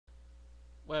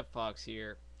WebFox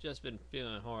here. Just been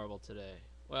feeling horrible today.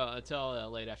 Well, until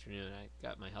late afternoon, I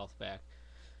got my health back.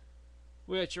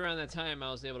 Which around that time,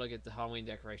 I was able to get the Halloween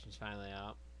decorations finally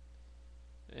out.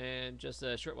 And just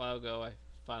a short while ago, I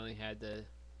finally had the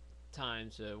time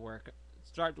to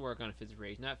start to work on a fifth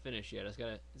rage. Not finished yet.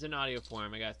 It's in audio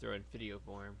form. I gotta throw it in video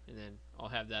form, and then I'll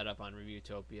have that up on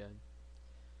Reviewtopia.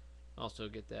 Also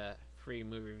get that free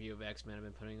movie review of X-Men I've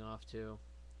been putting off too,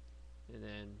 and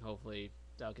then hopefully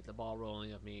that'll get the ball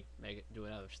rolling of me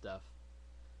doing other stuff.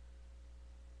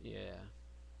 Yeah.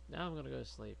 Now I'm gonna go to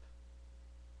sleep.